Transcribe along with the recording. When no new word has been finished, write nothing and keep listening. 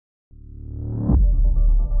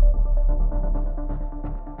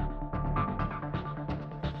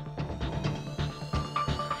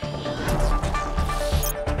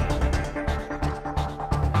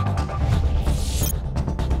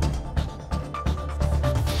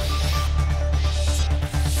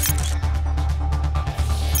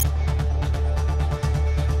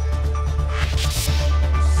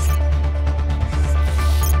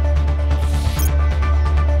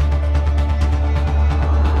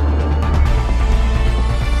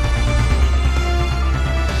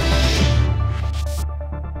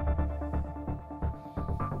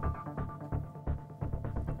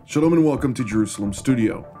Shalom and welcome to Jerusalem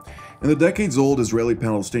Studio. In the decades-old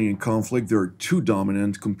Israeli-Palestinian conflict, there are two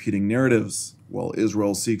dominant competing narratives. While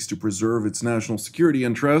Israel seeks to preserve its national security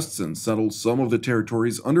interests and settle some of the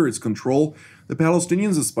territories under its control, the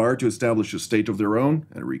Palestinians aspire to establish a state of their own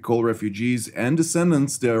and recall refugees and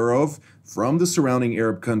descendants thereof from the surrounding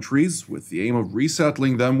Arab countries with the aim of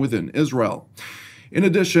resettling them within Israel. In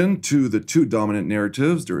addition to the two dominant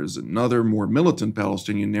narratives, there is another more militant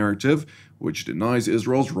Palestinian narrative which denies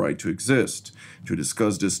Israel's right to exist. To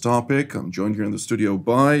discuss this topic, I'm joined here in the studio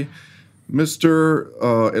by Mr.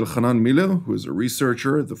 Elhanan, who is a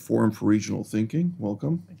researcher at the Forum for Regional Thinking.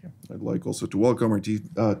 Welcome. Thank you. I'd like also to welcome our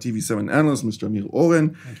TV7 analyst, Mr. Amir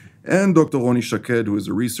Oren, and Dr. Roni Shaked, who is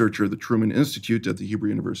a researcher at the Truman Institute at the Hebrew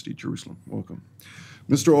University, Jerusalem. Welcome.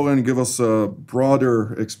 Mr. Oren, give us a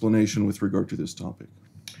broader explanation with regard to this topic.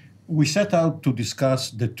 We set out to discuss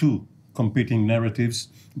the two competing narratives,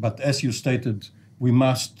 but as you stated, we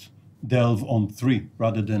must delve on three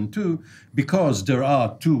rather than two, because there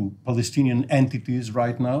are two Palestinian entities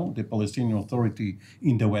right now, the Palestinian Authority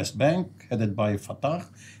in the West Bank, headed by Fatah,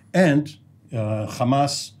 and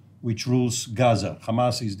Hamas, which rules Gaza.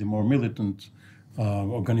 Hamas is the more militant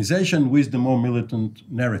organization with the more militant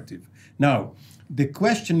narrative. Now, the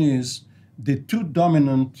question is, the two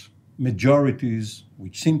dominant majorities,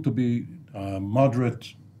 which seem to be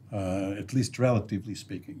moderate, at least relatively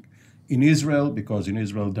speaking, in Israel, because in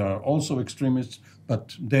Israel there are also extremists,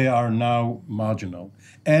 but they are now marginal.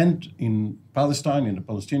 And in Palestine, in the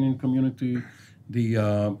Palestinian community,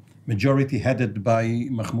 the majority headed by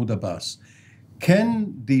Mahmoud Abbas.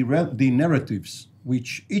 Can the narratives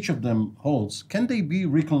which each of them holds, can they be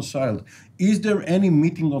reconciled? Is there any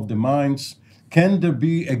meeting of the minds? Can there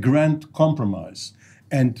be a grand compromise?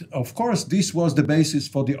 And of course, this was the basis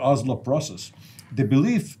for the Oslo process. The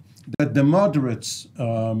belief that the moderates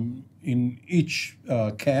in each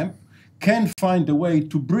camp can find a way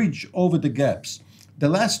to bridge over the gaps. The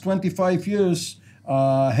last 25 years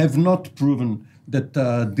have not proven that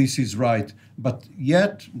this is right, but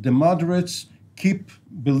yet the moderates keep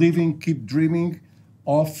believing, keep dreaming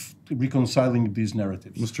of reconciling these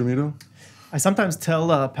narratives. Mr. Mito? I sometimes tell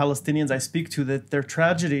Palestinians I speak to that their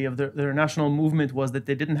tragedy of their national movement was that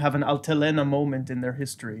they didn't have an Elhanan moment in their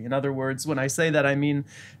history. In other words, when I say that, I mean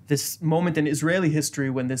this moment in Israeli history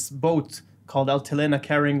when this boat called Elhanan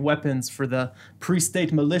carrying weapons for the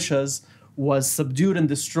pre-state militias was subdued and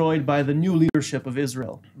destroyed by the new leadership of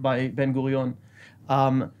Israel, by Ben-Gurion.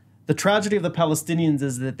 The tragedy of the Palestinians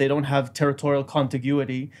is that they don't have territorial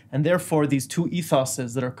contiguity, and therefore these two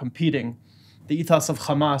ethoses that are competing, the ethos of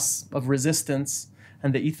Hamas, of resistance,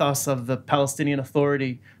 and the ethos of the Palestinian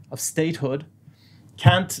Authority of statehood,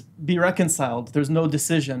 can't be reconciled. There's no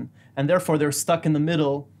decision. And therefore, they're stuck in the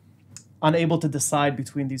middle, unable to decide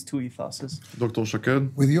between these two ethoses. Dr.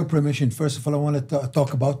 Shaked? With your permission, first of all, I want to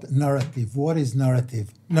talk about narrative. What is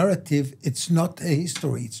narrative? Narrative, it's not a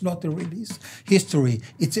history. It's not a real history.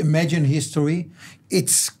 It's imagined history.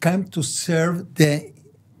 It's come to serve the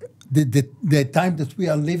time that we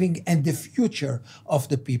are living and the future of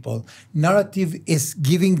the people. Narrative is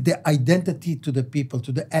giving the identity to the people,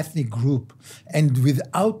 to the ethnic group. And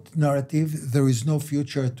without narrative, there is no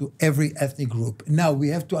future to every ethnic group. Now, we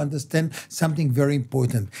have to understand something very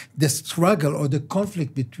important. The struggle or the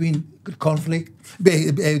conflict between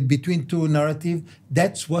two narratives,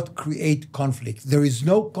 that's what creates conflict. There is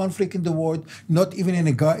no conflict in the world, not even in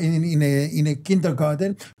a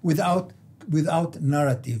kindergarten, without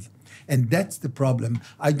narrative. And that's the problem.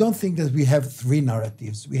 I don't think that we have three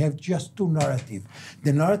narratives. We have just two narratives.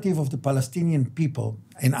 The narrative of the Palestinian people,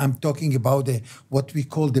 and I'm talking about what we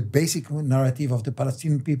call the basic narrative of the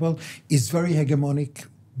Palestinian people, is very hegemonic,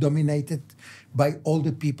 dominated by all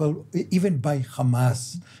the people, even by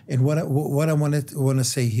Hamas. And what I want to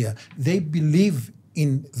say here, they believe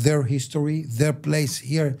in their history, their place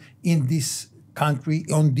here in this country,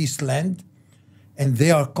 on this land, and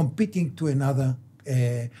they are competing to another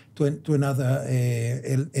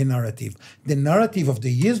narrative. The narrative of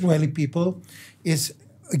the Israeli people is,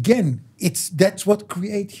 again, that's what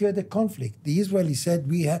creates here the conflict. The Israelis said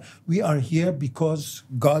we are here because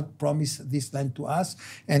God promised this land to us,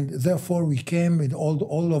 and therefore we came and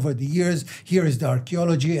all over the years. Here is the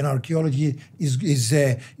archaeology, and archaeology is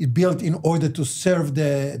built in order to serve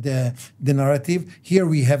the narrative. Here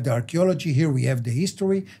we have the archaeology, here we have the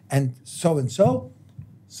history, and so and so.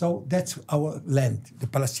 So that's our land. The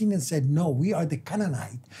Palestinians said, no, we are the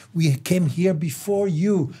Canaanite. We came here before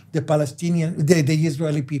you, the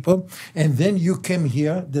Israeli people, and then you came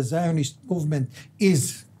here. The Zionist movement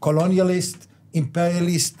is colonialist,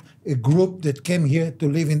 imperialist, a group that came here to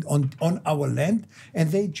live on our land,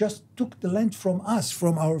 and they just took the land from us,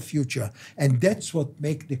 from our future. And that's what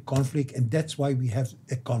makes the conflict, and that's why we have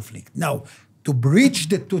a conflict. Now, to bridge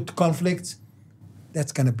the two conflicts,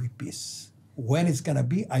 that's going to be peace. When it's going to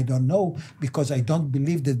be, I don't know, because I don't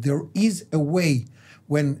believe that there is a way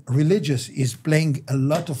when religious is playing a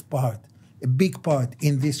big part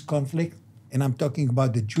in this conflict, and I'm talking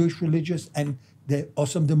about the Jewish religious and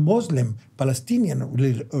also the Muslim Palestinian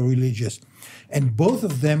religious. And both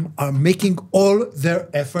of them are making all their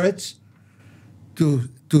efforts to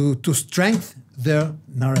strengthen their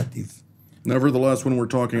narrative. Nevertheless, when we're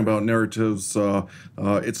talking about narratives,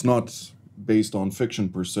 it's not based on fiction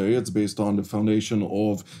per se. It's based on the foundation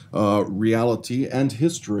of reality and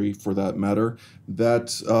history, for that matter,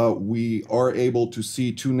 that we are able to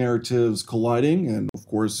see two narratives colliding. And of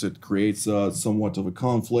course, it creates somewhat of a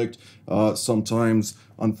conflict. Sometimes,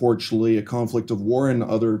 unfortunately, a conflict of war, and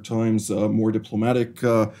other times more diplomatic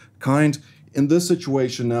kind. In this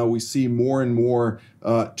situation now, we see more and more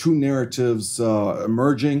two narratives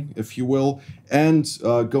emerging, if you will, and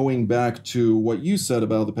going back to what you said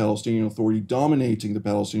about the Palestinian Authority dominating the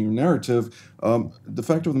Palestinian narrative. The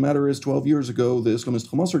fact of the matter is, 12 years ago, the Islamist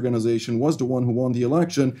Hamas organization was the one who won the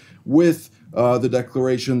election with the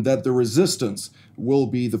declaration that the resistance will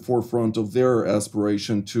be the forefront of their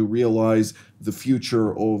aspiration to realize the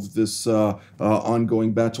future of this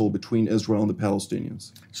ongoing battle between Israel and the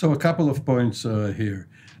Palestinians. So a couple of points here.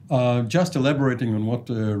 Just elaborating on what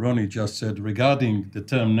Roni just said regarding the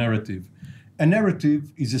term narrative. A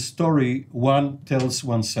narrative is a story one tells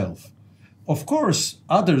oneself. Of course,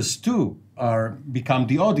 others too become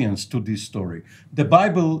the audience to this story. The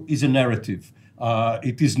Bible is a narrative.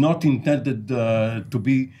 It is not intended to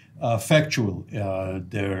be factual.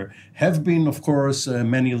 There have been, of course,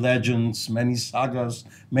 many legends, many sagas,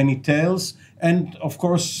 many tales, and of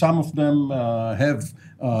course, some of them have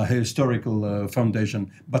a historical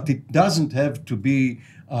foundation, but it doesn't have to be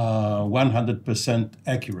 100%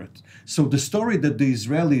 accurate. So the story that the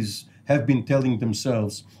Israelis have been telling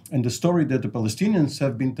themselves and the story that the Palestinians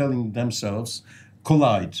have been telling themselves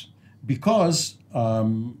collide, because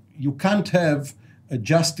you can't have a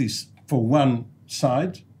justice for one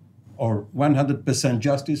side or 100%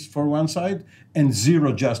 justice for one side and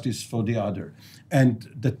zero justice for the other. And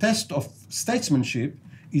the test of statesmanship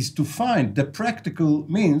is to find the practical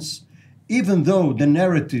means, even though the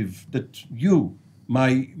narrative that you,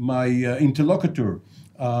 my interlocutor,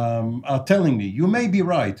 are telling me, you may be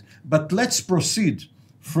right, but let's proceed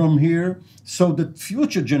from here so that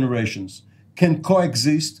future generations can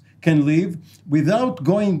coexist, can live, without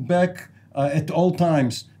going back at all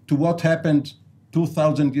times to what happened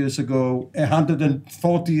 2,000 years ago,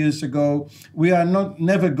 140 years ago. We are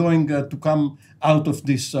never going to come out of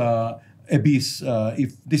this abyss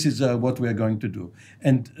if this is what we are going to do.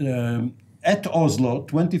 And at Oslo,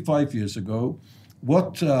 25 years ago,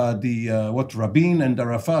 what Rabin and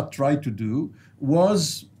Arafat tried to do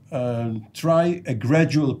was try a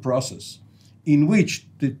gradual process in which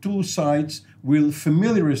the two sides will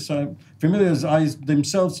familiarize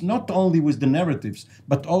themselves not only with the narratives,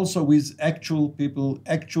 but also with actual people,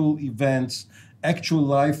 actual events, actual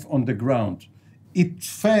life on the ground. It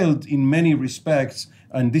failed in many respects,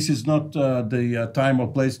 and this is not the time or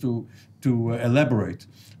place to elaborate,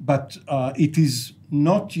 but it is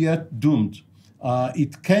not yet doomed.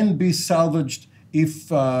 It can be salvaged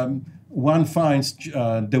if one finds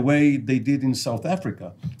the way they did in South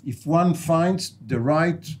Africa. If one finds the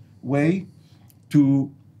right way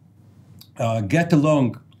to get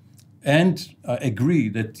along and agree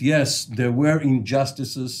that, yes, there were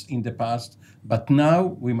injustices in the past, but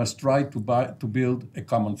now we must try to build a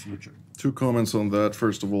common future. Two comments on that.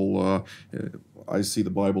 First of all, I see the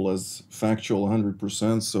Bible as factual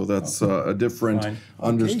 100%, so that's a different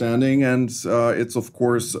understanding. And it's, of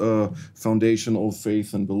course, a foundation of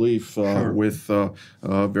faith and belief with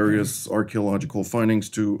various archaeological findings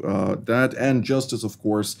to that. And justice, of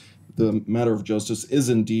course. The matter of justice is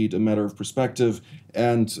indeed a matter of perspective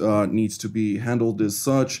and needs to be handled as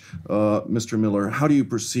such. Mr. Miller, how do you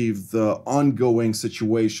perceive the ongoing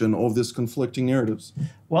situation of this conflicting narratives?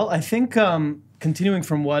 Well, I think continuing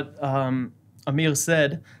from what Amir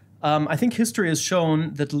said, I think history has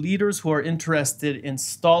shown that leaders who are interested in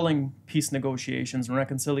stalling peace negotiations and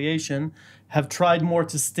reconciliation have tried more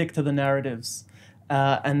to stick to the narratives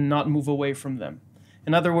and not move away from them.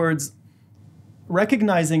 In other words,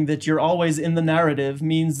 recognizing that you're always in the narrative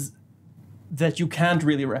means that you can't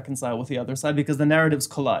really reconcile with the other side because the narratives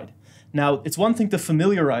collide. Now, it's one thing to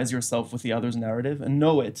familiarize yourself with the other's narrative and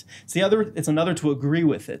know it. It's another to agree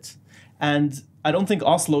with it. And I don't think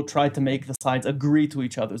Oslo tried to make the sides agree to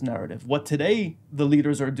each other's narrative. What today the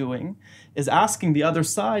leaders are doing is asking the other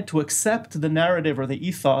side to accept the narrative or the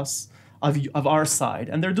ethos of our side.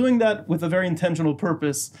 And they're doing that with a very intentional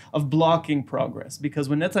purpose of blocking progress. Because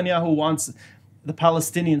when Netanyahu wants the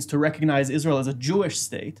Palestinians to recognize Israel as a Jewish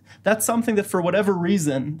state, that's something that for whatever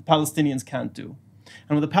reason, the Palestinians can't do.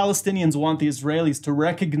 And when the Palestinians want the Israelis to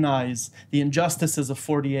recognize the injustices of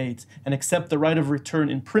 48 and accept the right of return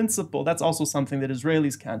in principle, that's also something that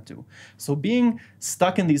Israelis can't do. So being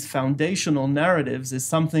stuck in these foundational narratives is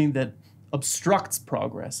something that obstructs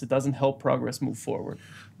progress. It doesn't help progress move forward.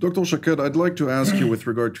 Dr. Shaked, I'd like to ask you with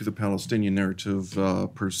regard to the Palestinian narrative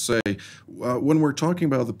per se. When we're talking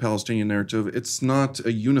about the Palestinian narrative, it's not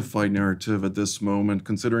a unified narrative at this moment,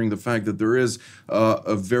 considering the fact that there is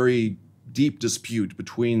a very deep dispute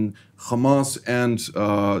between Hamas and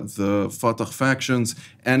the Fatah factions,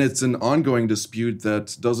 and it's an ongoing dispute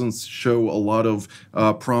that doesn't show a lot of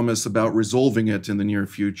promise about resolving it in the near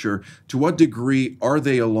future. To what degree are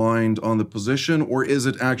they aligned on the position, or is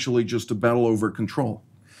it actually just a battle over control?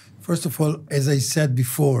 First of all, as I said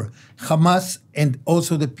before, Hamas and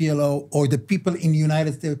also the PLO or the people in the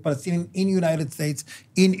United States, Palestinians in the United States,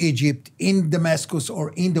 in Egypt, in Damascus,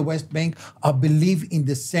 or in the West Bank are believe in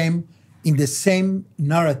the same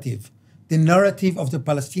narrative. The narrative of the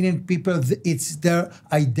Palestinian people, it's their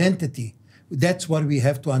identity. That's what we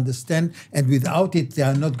have to understand, and without it, they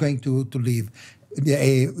are not going to live.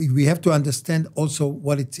 We have to understand also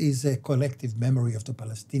what it is a collective memory of the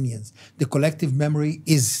Palestinians. The collective memory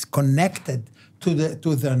is connected to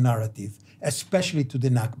their narrative, especially to the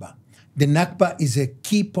Nakba. The Nakba is a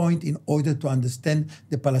key point in order to understand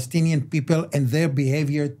the Palestinian people and their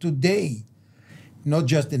behavior today. Not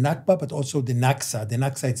just the Nakba, but also the Naksa. The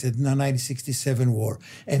Naksa, it's a 1967 war.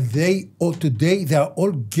 And today, they are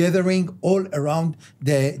all gathering all around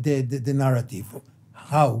the narrative.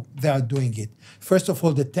 How they are doing it. First of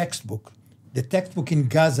all, the textbook in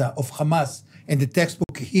Gaza of Hamas and the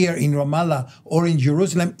textbook here in Ramallah or in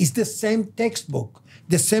Jerusalem is the same textbook.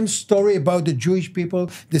 The same story about the Jewish people,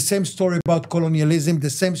 the same story about colonialism, the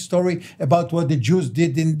same story about what the Jews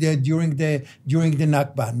did during the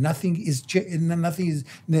Nakba.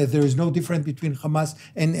 There is no difference between Hamas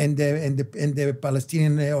and the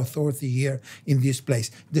Palestinian Authority here in this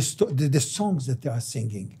place. The songs that they are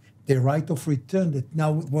singing, the right of return, that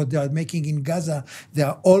now what they are making in Gaza, they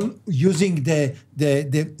are all using the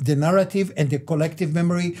narrative and the collective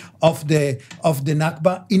memory of the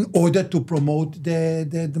Nakba in order to promote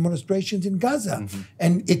the demonstrations in Gaza. Mm-hmm.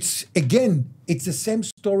 And it's the same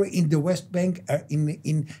story in the West Bank and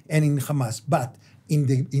in Hamas. But in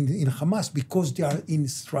Hamas, because they are in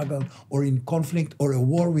struggle or in conflict or a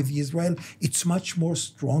war with Israel, it's much more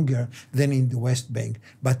stronger than in the West Bank.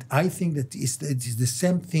 But I think that it's the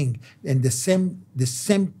same thing, and the same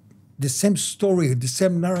story, the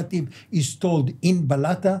same narrative is told in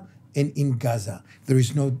Balata and in Gaza. There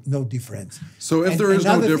is no difference. So if there is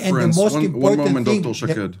no difference, one moment, Dr.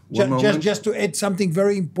 Shaked. Just to add something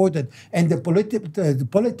very important, and the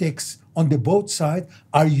politics on the both sides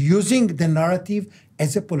are using the narrative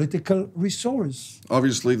as a political resource.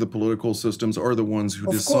 Obviously, the political systems are the ones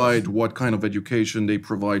who decide what kind of education they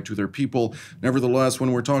provide to their people. Nevertheless,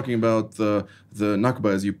 when we're talking about the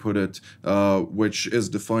Nakba, as you put it, which is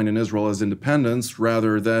defined in Israel as independence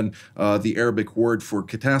rather than the Arabic word for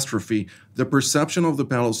catastrophe, the perception of the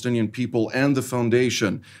Palestinian people and the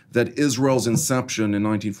foundation that Israel's inception in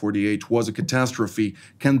 1948 was a catastrophe,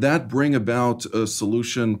 can that bring about a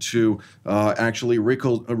solution to actually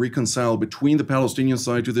reconcile between the Palestinian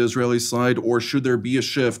side to the Israeli side, or should there be a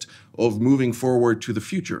shift of moving forward to the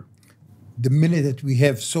future? The minute that we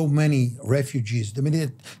have so many refugees, the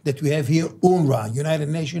minute that we have here UNRWA, United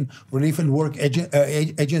Nations Relief and Work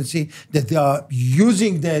Agency, that they are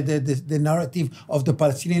using the narrative of the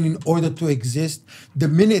Palestinian in order to exist, the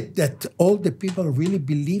minute that all the people really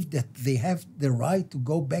believe that they have the right to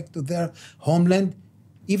go back to their homeland,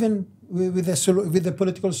 even with the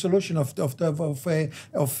political solution of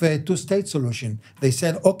a two-state solution, they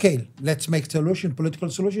said, okay, let's make political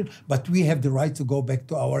solution, but we have the right to go back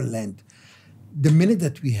to our land. The minute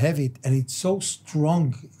that we have it, and it's so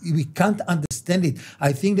strong, we can't understand it.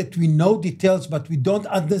 I think that we know details, but we don't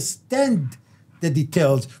understand the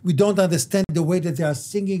details. We don't understand the way that they are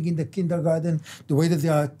singing in the kindergarten, the way that they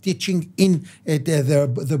are teaching in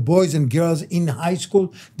the boys and girls in high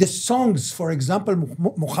school. The songs, for example,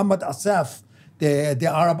 Muhammad Asaf, the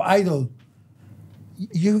Arab idol,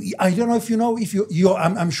 I don't know if you know,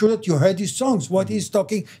 I'm sure that you heard his songs. What he's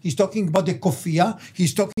talking about the kofia.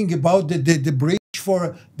 He's talking about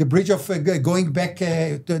the bridge of going back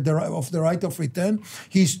to the right of return.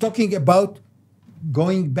 He's talking about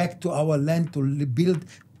going back to our land to build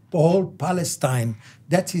whole Palestine.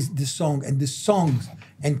 That is the song, and the songs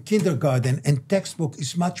and kindergarten and textbook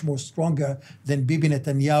is much more stronger than Bibi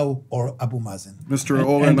Netanyahu or Abu Mazen. Mr.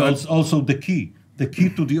 Oren, and also the key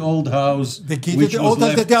to the old house. The key to the old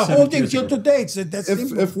house that they are holding till today.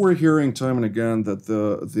 if we're hearing time and again that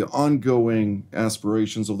the ongoing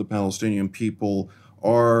aspirations of the Palestinian people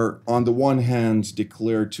are, on the one hand,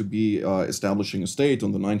 declared to be establishing a state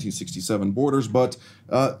on the 1967 borders, but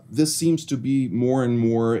this seems to be more and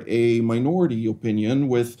more a minority opinion,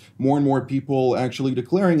 with more and more people actually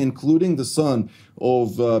declaring, including the son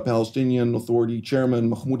of Palestinian Authority Chairman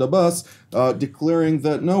Mahmoud Abbas, declaring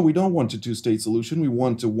that, no, we don't want a two-state solution. We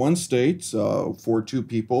want a one state for two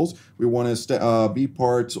peoples. We want to be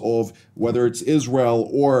part of, whether it's Israel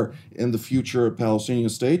or, in the future, a Palestinian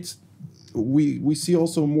state. We see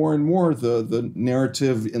also more and more the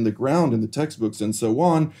narrative in the ground, in the textbooks and so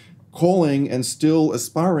on, calling and still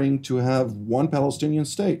aspiring to have one Palestinian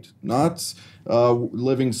state, not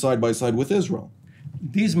living side by side with Israel.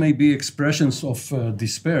 These may be expressions of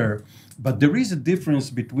despair, but there is a difference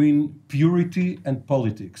between purity and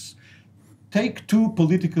politics. Take two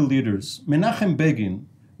political leaders. Menachem Begin,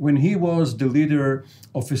 when he was the leader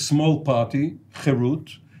of a small party,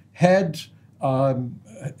 Herut, had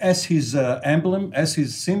as his emblem, as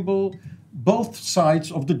his symbol, both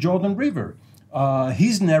sides of the Jordan River.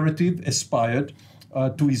 His narrative aspired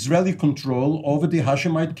to Israeli control over the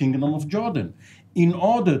Hashemite kingdom of Jordan. In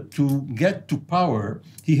order to get to power,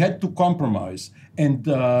 he had to compromise and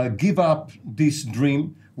give up this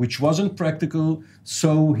dream, which wasn't practical,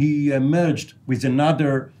 so he merged with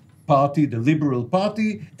another party, the Liberal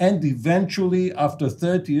Party, and eventually, after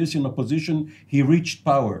 30 years in opposition, he reached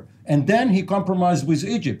power. And then he compromised with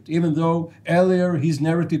Egypt, even though earlier his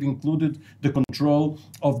narrative included the control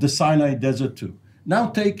of the Sinai Desert too. Now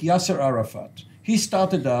take Yasser Arafat. He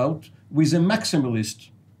started out with a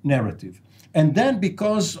maximalist narrative. And then,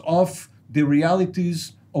 because of the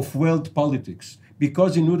realities of world politics,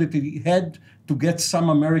 because he knew that he had to get some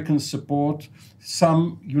American support,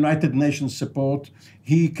 some United Nations support,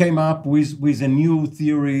 he came up with a new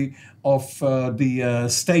theory of the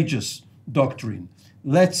stages doctrine.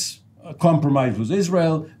 Let's compromise with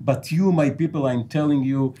Israel, but you, my people, I'm telling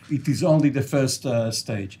you, it is only the first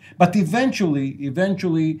stage. But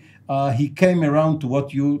eventually, he came around to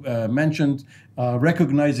what you mentioned,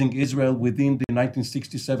 recognizing Israel within the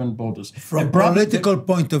 1967 borders. From a political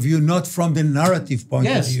point of view, not from the narrative point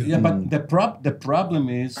of view. Yes, but the problem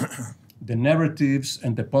is the narratives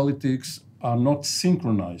and the politics are not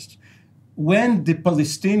synchronized. When the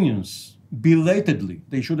Palestinians belatedly,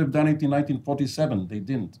 they should have done it in 1947, they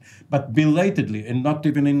didn't, but belatedly, and not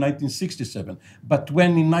even in 1967, but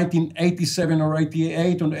when in 1987 or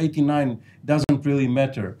 88 or 89, doesn't really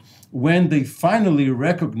matter, when they finally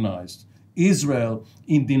recognized Israel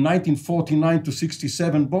in the 1949 to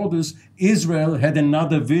 67 borders, Israel had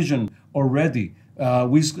another vision already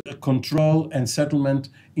with control and settlement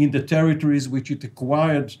in the territories which it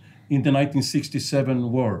acquired in the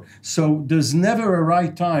 1967 war. So there's never a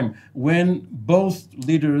right time when both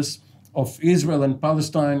leaders of Israel and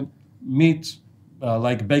Palestine meet,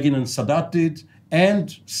 like Begin and Sadat did,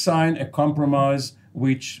 and sign a compromise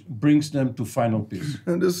which brings them to final peace.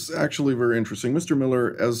 And this is actually very interesting. Mr.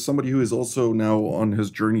 Miller, as somebody who is also now on his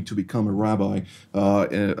journey to become a rabbi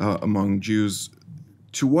among Jews,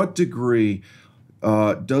 to what degree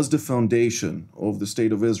does the foundation of the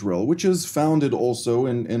State of Israel, which is founded also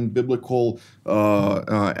in biblical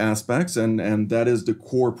aspects, and that is the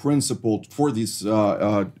core principle for this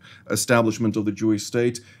establishment of the Jewish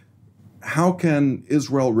state, how can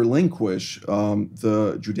Israel relinquish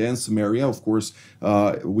the Judea and Samaria? Of course,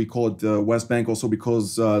 we call it the West Bank also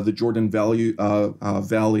because the Jordan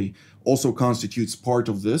Valley also constitutes part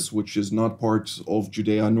of this, which is not part of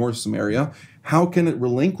Judea nor Samaria. How can it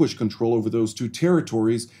relinquish control over those two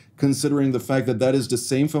territories, considering the fact that that is the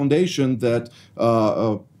same foundation that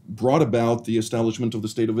brought about the establishment of the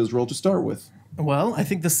State of Israel to start with? Well, I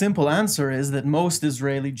think the simple answer is that most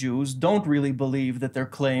Israeli Jews don't really believe that their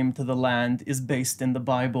claim to the land is based in the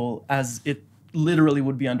Bible as it literally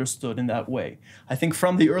would be understood in that way. I think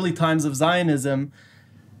from the early times of Zionism,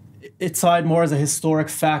 it saw it more as a historic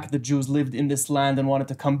fact that Jews lived in this land and wanted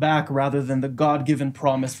to come back rather than the God-given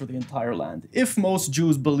promise for the entire land. If most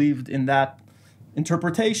Jews believed in that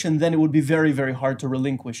interpretation, then it would be very, very hard to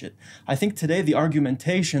relinquish it. I think today the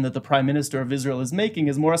argumentation that the Prime Minister of Israel is making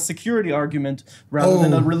is more a security argument rather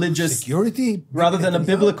than a religious security, rather than a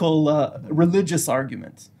biblical religious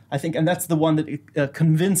argument. I think, and that's the one that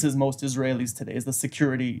convinces most Israelis today, is the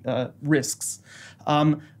security risks.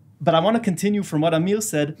 But I want to continue from what Amir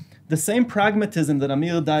said. The same pragmatism that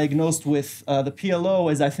Amir diagnosed with the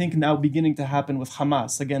PLO is, I think, now beginning to happen with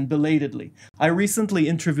Hamas, again, belatedly. I recently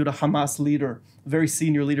interviewed a Hamas leader, a very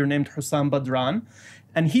senior leader named Hussam Badran,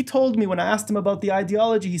 and he told me, when I asked him about the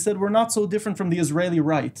ideology, he said, we're not so different from the Israeli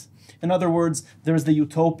right. In other words, there's the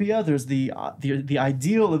utopia, there's the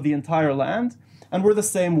ideal of the entire land, and we're the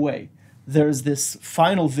same way. There's this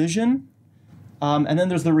final vision, and then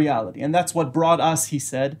there's the reality. And that's what brought us, he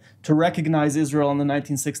said, to recognize Israel on the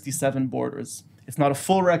 1967 borders. It's not a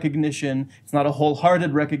full recognition, it's not a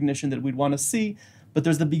wholehearted recognition that we'd want to see, but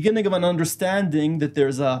there's the beginning of an understanding that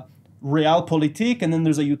there's a realpolitik and then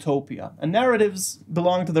there's a utopia. And narratives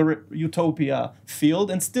belong to the utopia field,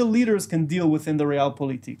 and still leaders can deal within the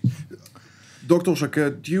realpolitik. Dr.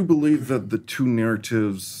 Shaked, do you believe that the two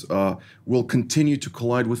narratives will continue to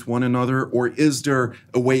collide with one another, or is there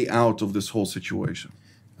a way out of this whole situation?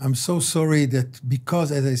 I'm so sorry that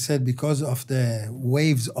because, as I said, because of the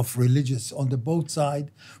waves of religious on the both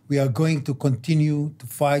sides, we are going to continue to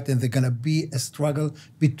fight, and there's going to be a struggle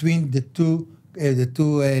between the two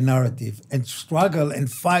narrative. And struggle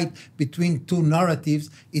and fight between two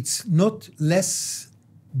narratives, it's not less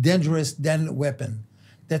dangerous than a weapon.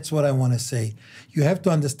 That's what I want to say. You have to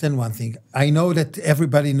understand one thing. I know that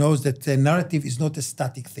everybody knows that the narrative is not a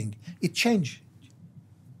static thing. It changes.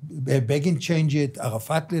 Begin change it,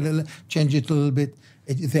 Arafat change it a little bit.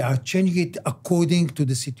 They are changing it according to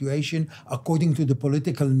the situation, according to the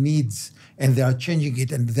political needs, and they are changing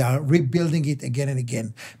it and they are rebuilding it again and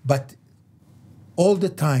again. But all the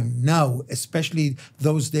time now, especially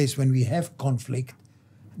those days when we have conflict,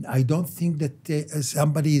 I don't think that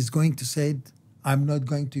somebody is going to say, I'm not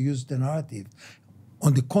going to use the narrative.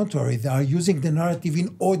 On the contrary, they are using the narrative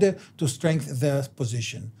in order to strengthen their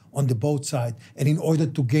position on the both sides and in order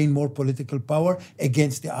to gain more political power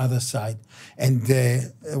against the other side. And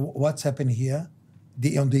what's happened here?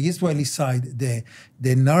 On the Israeli side, the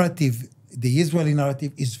narrative, the Israeli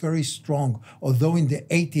narrative is very strong. Although in the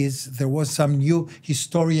 80s, there was some new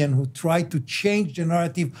historian who tried to change the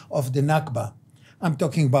narrative of the Nakba. I'm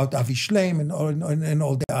talking about Avi Shleim and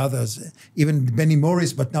all the others, even Benny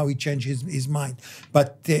Morris, but now he changed his mind.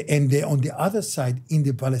 But on the other side, in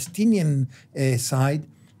the Palestinian side,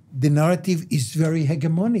 the narrative is very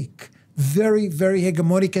hegemonic, very, very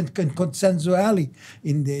hegemonic and consensually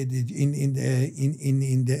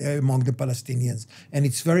among the Palestinians, and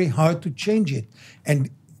it's very hard to change it.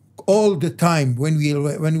 And all the time, when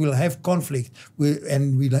we'll have conflict, we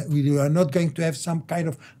are not going to have some kind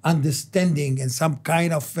of understanding and some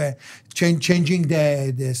kind of changing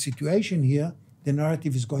the situation here, the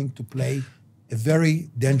narrative is going to play a very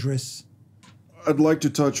dangerous. I'd like to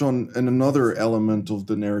touch on another element of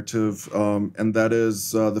the narrative, and that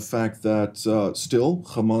is the fact that still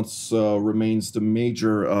Hamas remains the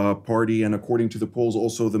major party, and according to the polls,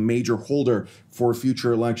 also the major holder for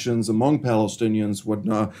future elections among Palestinians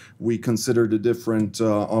when we consider the different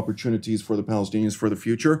opportunities for the Palestinians for the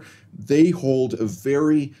future. They hold a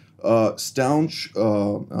very staunch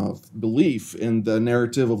belief in the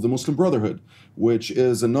narrative of the Muslim Brotherhood, which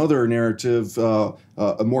is another narrative,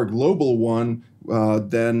 a more global one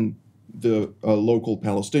than the local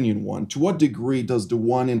Palestinian one. To what degree does the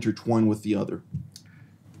one intertwine with the other?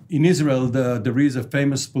 In Israel, there is a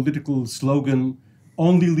famous political slogan,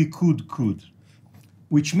 only Likud could,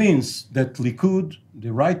 which means that Likud,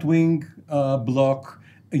 the right-wing bloc,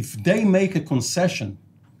 if they make a concession,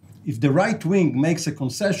 if the right wing makes a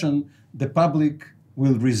concession, the public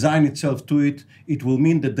will resign itself to it. It will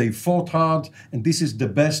mean that they fought hard, and this is the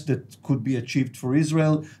best that could be achieved for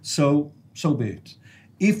Israel, so be it.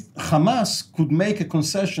 If Hamas could make a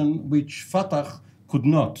concession which Fatah could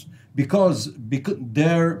not, because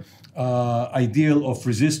their ideal of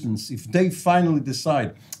resistance, if they finally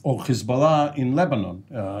decide, or Hezbollah in Lebanon,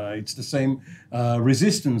 it's the same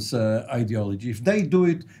resistance ideology. If they do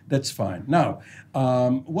it, that's fine. Now,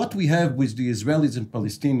 what we have with the Israelis and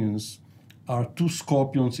Palestinians are two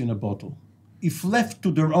scorpions in a bottle. If left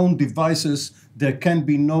to their own devices, there can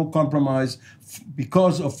be no compromise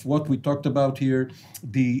because of what we talked about here,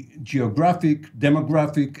 the geographic,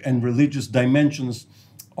 demographic, and religious dimensions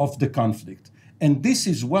of the conflict. And this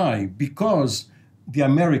is why, because the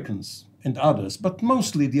Americans and others, but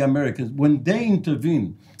mostly the Americans, when they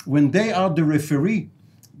intervene, when they are the referee,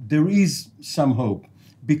 there is some hope.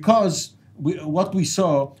 Because what we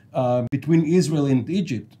saw between Israel and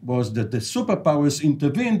Egypt was that the superpowers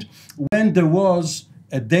intervened when there was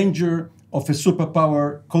a danger of a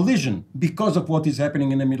superpower collision because of what is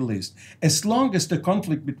happening in the Middle East. As long as the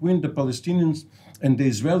conflict between the Palestinians and the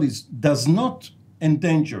Israelis does not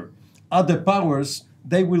endanger other powers,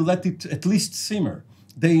 they will let it at least simmer.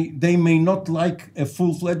 They may not like a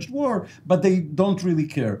full-fledged war, but they don't really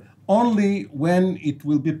care. Only when it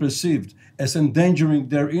will be perceived as endangering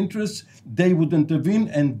their interests, they would intervene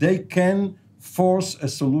and they can force a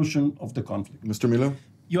solution of the conflict. Mr. Miller?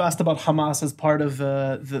 You asked about Hamas as part of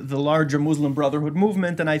the larger Muslim Brotherhood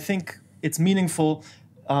movement, and I think it's meaningful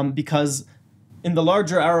because in the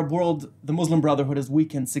larger Arab world, the Muslim Brotherhood has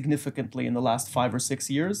weakened significantly in the last 5 or 6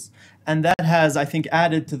 years. And that has, I think,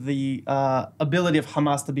 added to the ability of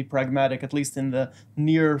Hamas to be pragmatic, at least in the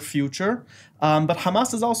near future. But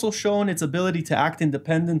Hamas has also shown its ability to act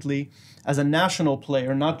independently as a national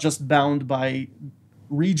player, not just bound by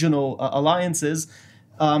regional alliances.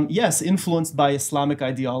 Yes, influenced by Islamic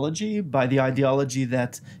ideology, by the ideology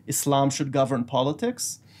that Islam should govern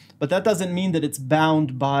politics. But that doesn't mean that it's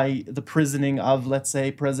bound by the prisoning of, let's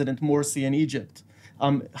say, President Morsi in Egypt.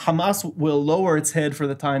 Hamas will lower its head for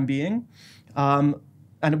the time being, and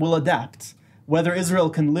it will adapt. Whether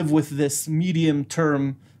Israel can live with this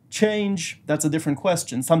medium-term change, that's a different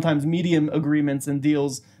question. Sometimes medium agreements and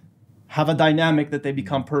deals have a dynamic that they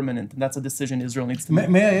become permanent, and that's a decision Israel needs to make.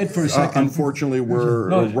 May I add for a second? Unfortunately, we're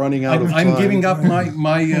running out of time. I'm giving up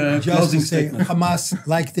my closing statement. Hamas,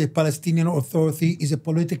 like the Palestinian Authority, is a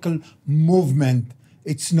political movement.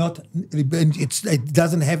 It's not. It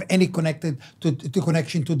doesn't have any connection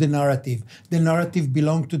to the narrative. The narrative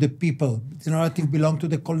belongs to the people. The narrative belongs to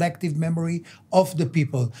the collective memory of the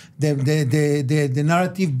people. The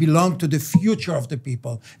narrative belongs to the future of the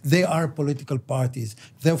people. They are political parties.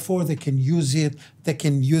 Therefore, they can use it. They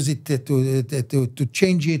can use it to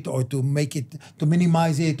change it or to make it, to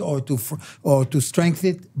minimize it or to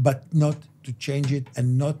strengthen it, but not to change it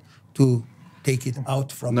and not to take it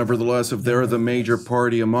out from. Nevertheless, if they're the major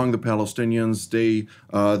party among the Palestinians,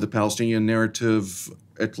 the Palestinian narrative,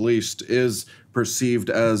 at least, is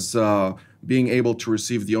perceived as being able to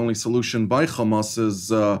receive the only solution by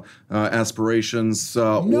Hamas's aspirations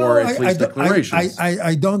or at least declarations.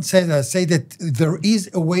 I don't say that. I say that there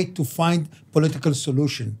is a way to find political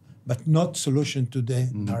solution, but not solution to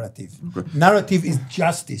the narrative. Okay. Narrative is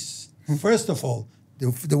justice. First of all,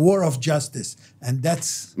 the war of justice, and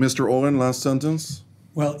that's... Mr. Oren, last sentence.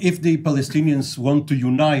 Well, if the Palestinians want to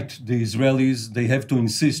unite the Israelis, they have to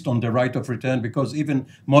insist on the right of return, because even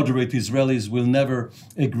moderate Israelis will never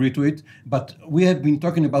agree to it. But we have been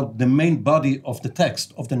talking about the main body of the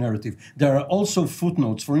text of the narrative. There are also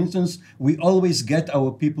footnotes. For instance, we always get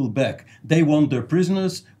our people back. They want their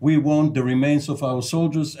prisoners. We want the remains of our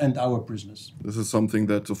soldiers and our prisoners. This is something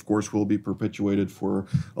that, of course, will be perpetuated for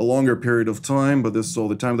a longer period of time. But this is all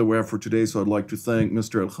the time that we have for today. So I'd like to thank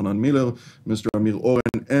Mr. Elhanan Miller, Mr. Amir Oren,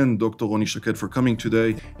 and Dr. Roni Shaked for coming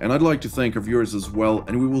today. And I'd like to thank our viewers as well,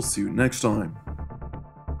 and we will see you next time.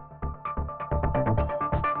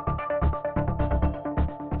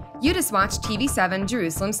 You just watched TV7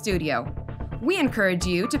 Jerusalem Studio. We encourage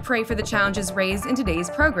you to pray for the challenges raised in today's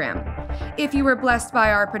program. If you were blessed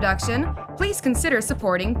by our production, please consider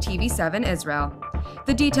supporting TV7 Israel.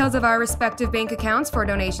 The details of our respective bank accounts for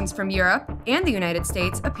donations from Europe and the United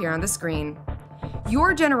States appear on the screen.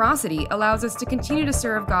 Your generosity allows us to continue to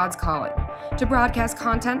serve God's calling, to broadcast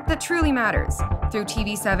content that truly matters through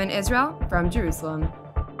TV7 Israel from Jerusalem.